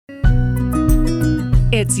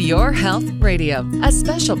It's Your Health Radio, a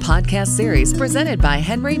special podcast series presented by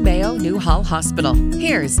Henry Mayo Newhall Hospital.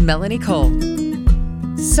 Here's Melanie Cole.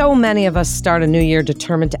 So many of us start a new year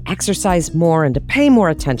determined to exercise more and to pay more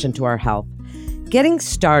attention to our health. Getting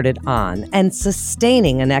started on and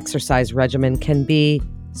sustaining an exercise regimen can be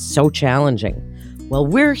so challenging. Well,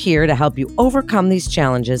 we're here to help you overcome these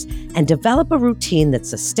challenges and develop a routine that's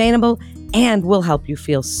sustainable and will help you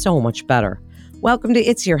feel so much better. Welcome to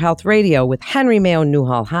It's Your Health Radio with Henry Mayo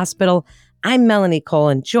Newhall Hospital. I'm Melanie Cole,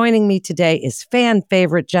 and joining me today is fan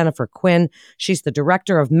favorite Jennifer Quinn. She's the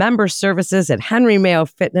Director of Member Services at Henry Mayo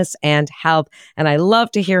Fitness and Health, and I love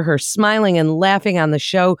to hear her smiling and laughing on the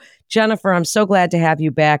show. Jennifer, I'm so glad to have you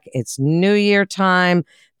back. It's New Year time.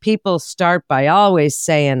 People start by always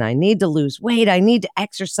saying, I need to lose weight, I need to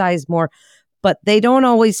exercise more, but they don't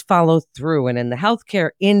always follow through. And in the healthcare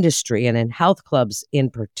industry and in health clubs in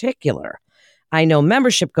particular, I know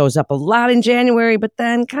membership goes up a lot in January, but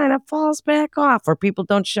then kind of falls back off or people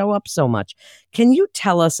don't show up so much. Can you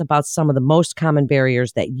tell us about some of the most common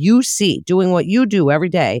barriers that you see doing what you do every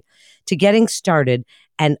day to getting started,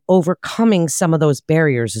 and overcoming some of those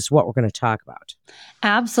barriers is what we're going to talk about?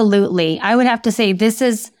 Absolutely. I would have to say this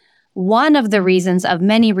is one of the reasons of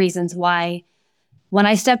many reasons why when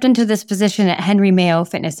I stepped into this position at Henry Mayo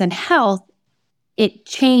Fitness and Health, it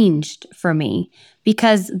changed for me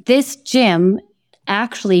because this gym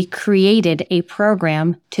actually created a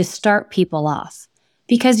program to start people off.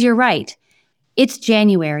 Because you're right, it's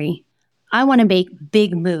January. I want to make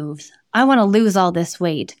big moves. I want to lose all this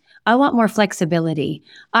weight. I want more flexibility.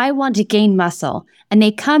 I want to gain muscle. And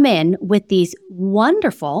they come in with these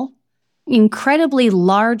wonderful, incredibly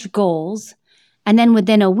large goals. And then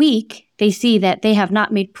within a week, they see that they have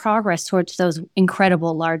not made progress towards those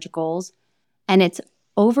incredible large goals. And it's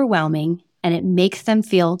overwhelming and it makes them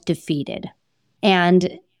feel defeated.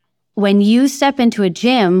 And when you step into a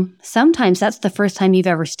gym, sometimes that's the first time you've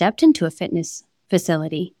ever stepped into a fitness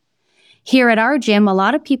facility. Here at our gym, a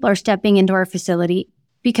lot of people are stepping into our facility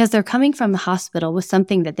because they're coming from the hospital with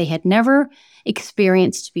something that they had never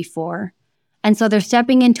experienced before. And so they're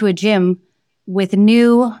stepping into a gym with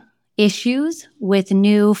new issues, with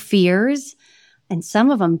new fears, and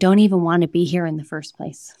some of them don't even want to be here in the first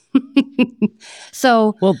place.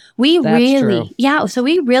 So we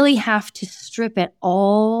really have to strip it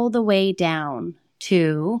all the way down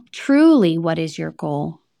to truly what is your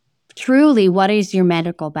goal? Truly, what is your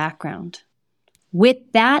medical background? With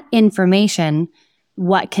that information,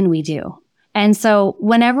 what can we do? And so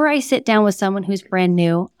whenever I sit down with someone who's brand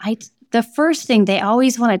new, the first thing they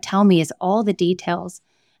always want to tell me is all the details.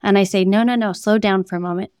 And I say, no, slow down for a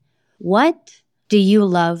moment. What do you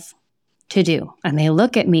love to do? And they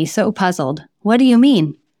look at me so puzzled. What do you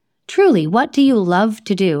mean? Truly, what do you love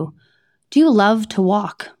to do? Do you love to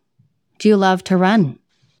walk? Do you love to run?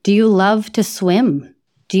 Do you love to swim?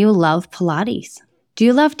 Do you love Pilates? Do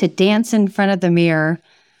you love to dance in front of the mirror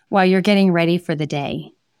while you're getting ready for the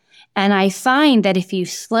day? And I find that if you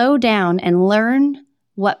slow down and learn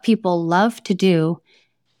what people love to do,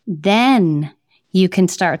 then you can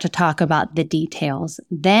start to talk about the details.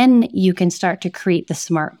 Then you can start to create the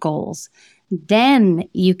SMART goals. Then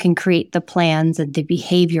you can create the plans and the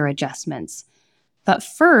behavior adjustments. But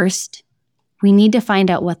first, we need to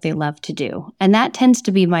find out what they love to do. And that tends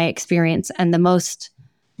to be my experience. And the most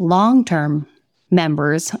long-term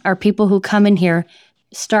members are people who come in here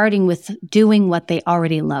starting with doing what they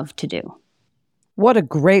already love to do. What a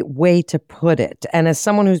great way to put it. And as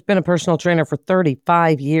someone who's been a personal trainer for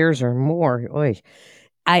 35 years or more,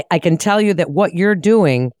 I can tell you that what you're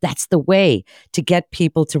doing, that's the way to get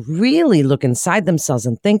people to really look inside themselves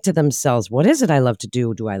and think to themselves, what is it I love to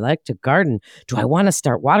do? Do I like to garden? Do I want to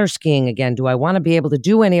start water skiing again? Do I want to be able to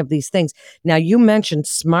do any of these things? Now, you mentioned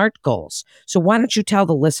SMART goals. So why don't you tell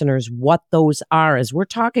the listeners what those are, as we're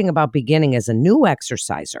talking about beginning as a new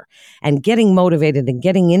exerciser and getting motivated and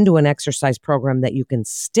getting into an exercise program that you can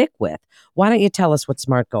stick with. Why don't you tell us what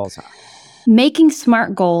SMART goals are? Making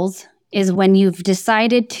SMART goals is when you've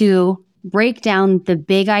decided to break down the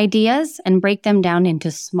big ideas and break them down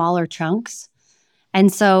into smaller chunks.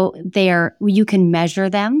 And so you can measure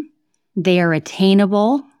them, they are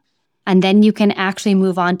attainable, and then you can actually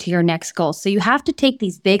move on to your next goal. So you have to take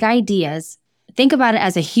these big ideas, think about it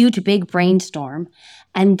as a huge, big brainstorm,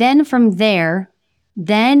 and then from there,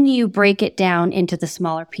 then you break it down into the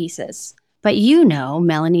smaller pieces. But you know,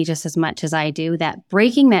 Melanie, just as much as I do, that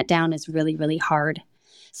breaking that down is really, really hard.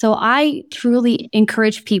 So I truly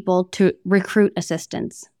encourage people to recruit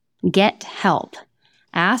assistance, get help,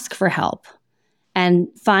 ask for help, and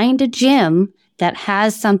find a gym that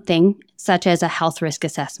has something such as a health risk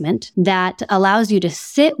assessment, that allows you to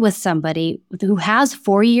sit with somebody who has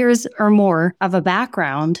 4 years or more of a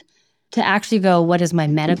background to actually go, what is my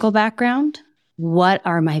medical background? What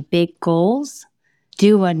are my big goals?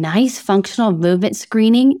 Do a nice functional movement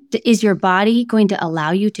screening. Is your body going to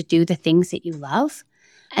allow you to do the things that you love?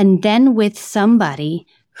 And then with somebody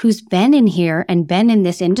who's been in here and been in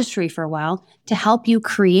this industry for a while to help you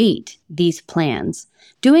create these plans.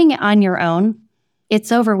 Doing it on your own,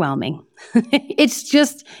 it's overwhelming. It's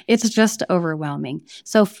just overwhelming.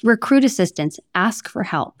 So recruit assistance, ask for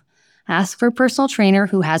help. Ask for a personal trainer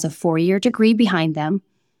who has a 4-year degree behind them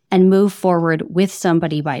and move forward with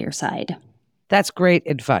somebody by your side. That's great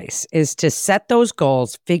advice, is to set those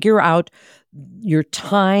goals, figure out your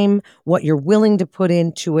time, what you're willing to put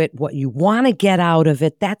into it, what you want to get out of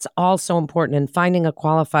it. That's all so important. And finding a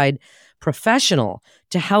qualified professional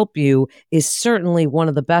to help you is certainly one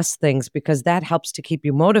of the best things, because that helps to keep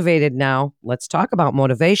you motivated. Now, let's talk about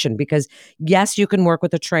motivation, because yes, you can work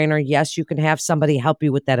with a trainer. Yes, you can have somebody help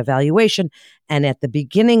you with that evaluation and at the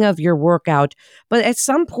beginning of your workout. But at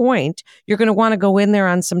some point, you're going to want to go in there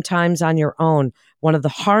on some times on your own. One of the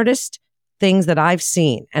hardest things that I've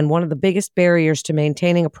seen, and one of the biggest barriers to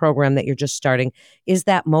maintaining a program that you're just starting, is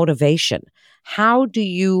that motivation. How do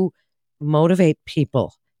you motivate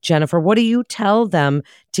people? Jennifer, what do you tell them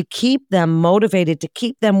to keep them motivated, to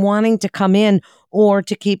keep them wanting to come in, or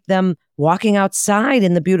to keep them walking outside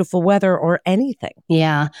in the beautiful weather, or anything?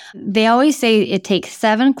 Yeah. They always say it takes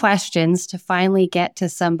 7 questions to finally get to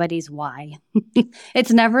somebody's why.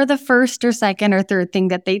 It's never the first or second or third thing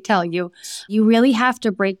that they tell you. You really have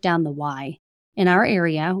to break down the why. In our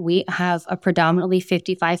area, we have a predominantly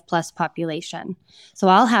 55 plus population. So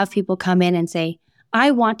I'll have people come in and say,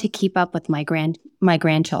 I want to keep up with my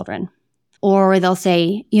grandchildren. Or they'll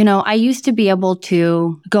say, I used to be able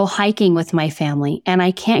to go hiking with my family, and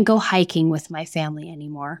I can't go hiking with my family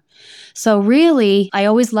anymore. So really, I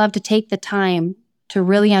always love to take the time to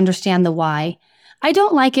really understand the why. I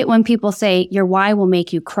don't like it when people say your why will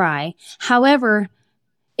make you cry. However,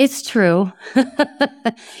 it's true.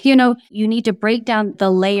 You need to break down the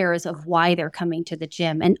layers of why they're coming to the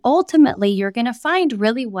gym. And ultimately, you're going to find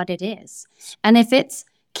really what it is. And if it's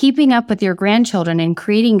keeping up with your grandchildren and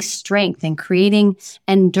creating strength and creating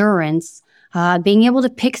endurance, being able to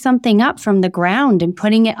pick something up from the ground and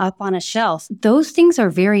putting it up on a shelf, those things are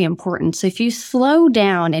very important. So if you slow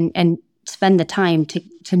down and spend the time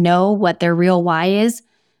to know what their real why is,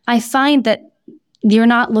 I find that you're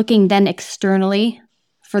not looking then externally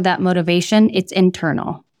for that motivation. It's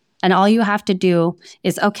internal. And all you have to do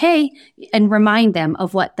is, and remind them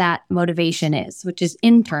of what that motivation is, which is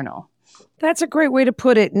internal. That's a great way to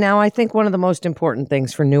put it. Now, I think one of the most important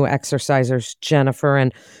things for new exercisers, Jennifer,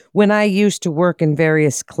 and when I used to work in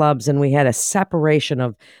various clubs and we had a separation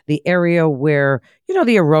of the area where, the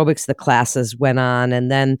aerobics, the classes went on, and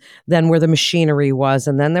then where the machinery was,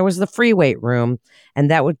 and then there was the free weight room, and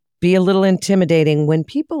that would be a little intimidating when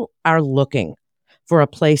people are looking for a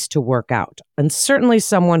place to work out. And certainly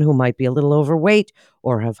someone who might be a little overweight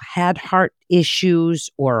or have had heart issues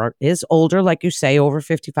or is older, like you say, over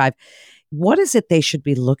 55. What is it they should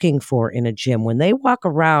be looking for in a gym when they walk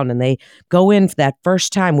around and they go in for that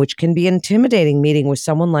first time, which can be intimidating, meeting with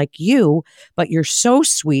someone like you, but you're so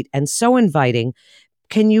sweet and so inviting?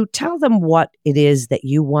 Can you tell them what it is that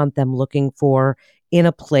you want them looking for in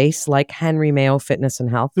a place like Henry Mayo Fitness and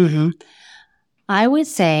Health? Mm-hmm. I would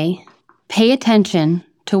say pay attention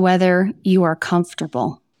to whether you are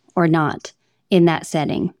comfortable or not in that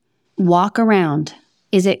setting. Walk around.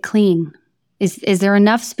 Is it clean? Is there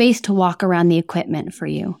enough space to walk around the equipment for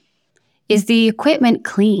you? Is the equipment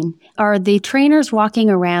clean? Are the trainers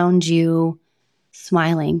walking around you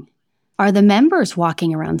smiling? Are the members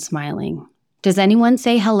walking around smiling? Does anyone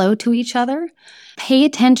say hello to each other? Pay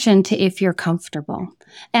attention to if you're comfortable.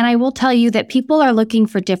 And I will tell you that people are looking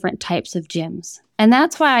for different types of gyms. And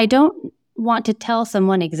that's why I don't want to tell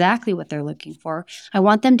someone exactly what they're looking for. I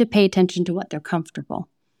want them to pay attention to what they're comfortable.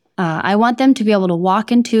 I want them to be able to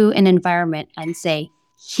walk into an environment and say,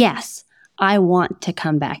 yes, I want to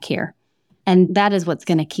come back here. And that is what's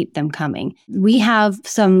going to keep them coming. We have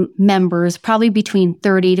some members, probably between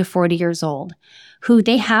 30 to 40 years old, who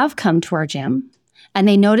they have come to our gym and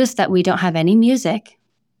they notice that we don't have any music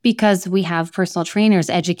because we have personal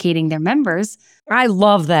trainers educating their members. I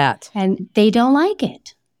love that. And they don't like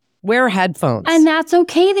it. Wear headphones. And that's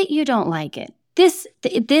okay that you don't like it. This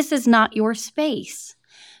is not your space.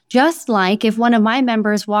 Just like if one of my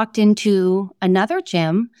members walked into another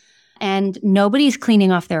gym and nobody's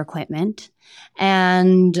cleaning off their equipment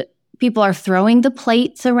and people are throwing the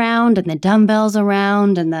plates around and the dumbbells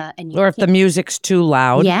around or if the music's too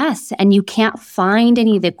loud. Yes, and you can't find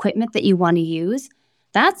any of the equipment that you want to use.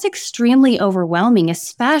 That's extremely overwhelming,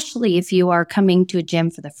 especially if you are coming to a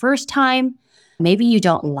gym for the first time. Maybe you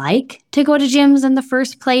don't like to go to gyms in the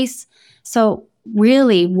first place. So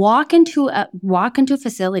really walk into a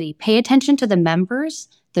facility, pay attention to the members,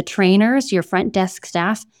 the trainers, your front desk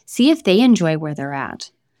staff, see if they enjoy where they're at.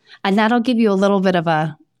 And that'll give you a little bit of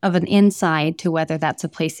an insight to whether that's a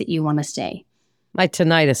place that you want to stay. My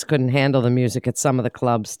tinnitus couldn't handle the music at some of the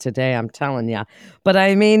clubs today, I'm telling you. But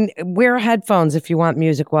I mean, wear headphones if you want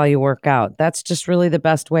music while you work out. That's just really the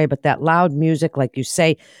best way. But that loud music, like you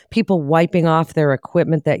say, people wiping off their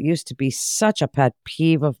equipment, that used to be such a pet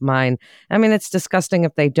peeve of mine. I mean, it's disgusting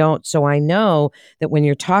if they don't. So I know that when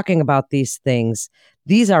you're talking about these things,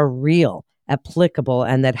 these are real, applicable,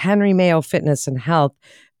 and that Henry Mayo Fitness and Health,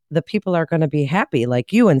 the people are going to be happy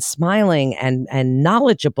like you and smiling and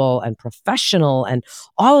knowledgeable and professional and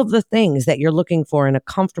all of the things that you're looking for in a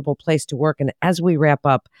comfortable place to work. And as we wrap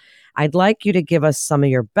up, I'd like you to give us some of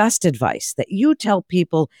your best advice that you tell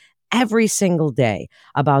people every single day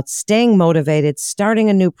about staying motivated, starting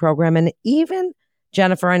a new program, and even,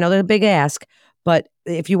 Jennifer, I know that's a big ask, but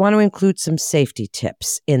if you want to include some safety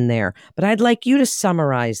tips in there. But I'd like you to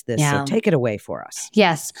summarize this. So take it away for us.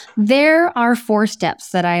 Yes. There are 4 steps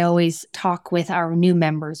that I always talk with our new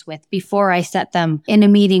members with before I set them in a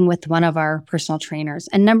meeting with one of our personal trainers.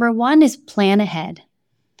 And number 1 is plan ahead.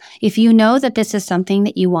 If you know that this is something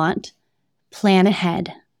that you want, plan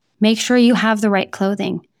ahead. Make sure you have the right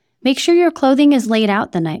clothing. Make sure your clothing is laid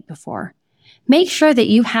out the night before. Make sure that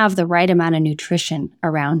you have the right amount of nutrition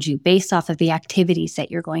around you based off of the activities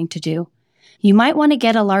that you're going to do. You might want to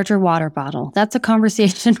get a larger water bottle. That's a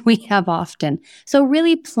conversation we have often. So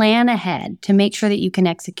really plan ahead to make sure that you can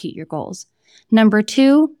execute your goals. Number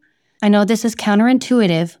 2, I know this is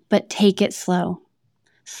counterintuitive, but take it slow.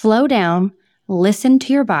 Slow down, listen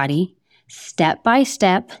to your body, step by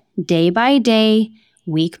step, day by day,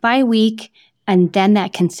 week by week, and then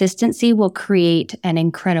that consistency will create an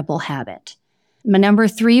incredible habit. My number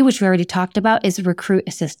 3, which we already talked about, is recruit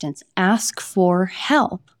assistance. Ask for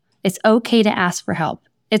help. It's okay to ask for help.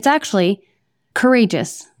 It's actually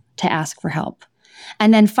courageous to ask for help.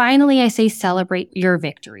 And then finally, I say celebrate your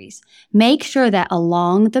victories. Make sure that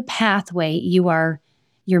along the pathway you're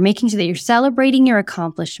making sure that you're celebrating your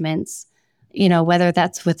accomplishments, whether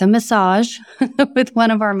that's with a massage with one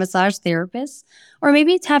of our massage therapists, or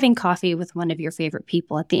maybe it's having coffee with one of your favorite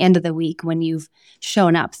people at the end of the week when you've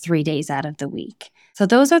shown up 3 days out of the week. So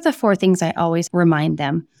those are the 4 things I always remind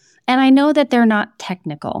them. And I know that they're not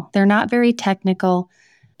technical. They're not very technical,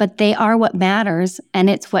 but they are what matters, and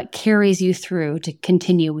it's what carries you through to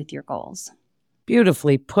continue with your goals.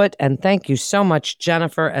 Beautifully put, and thank you so much,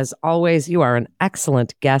 Jennifer. As always, you are an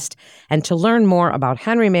excellent guest. And to learn more about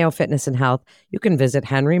Henry Mayo Fitness and Health, you can visit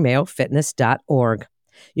henrymayofitness.org.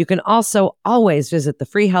 You can also always visit the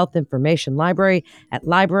free health information library at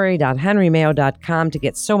library.henrymayo.com to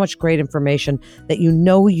get so much great information that you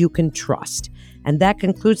know you can trust. And that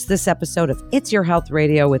concludes this episode of It's Your Health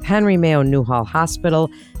Radio with Henry Mayo Newhall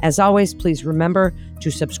Hospital. As always, please remember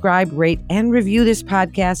to subscribe, rate, and review this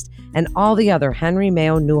podcast and all the other Henry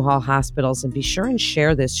Mayo Newhall hospitals. And be sure and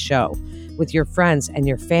share this show with your friends and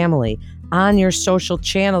your family on your social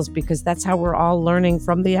channels, because that's how we're all learning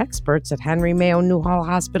from the experts at Henry Mayo Newhall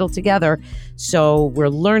Hospital together. So we're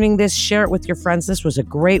learning this. Share it with your friends. This was a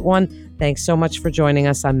great one. Thanks so much for joining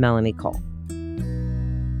us. I'm Melanie Cole.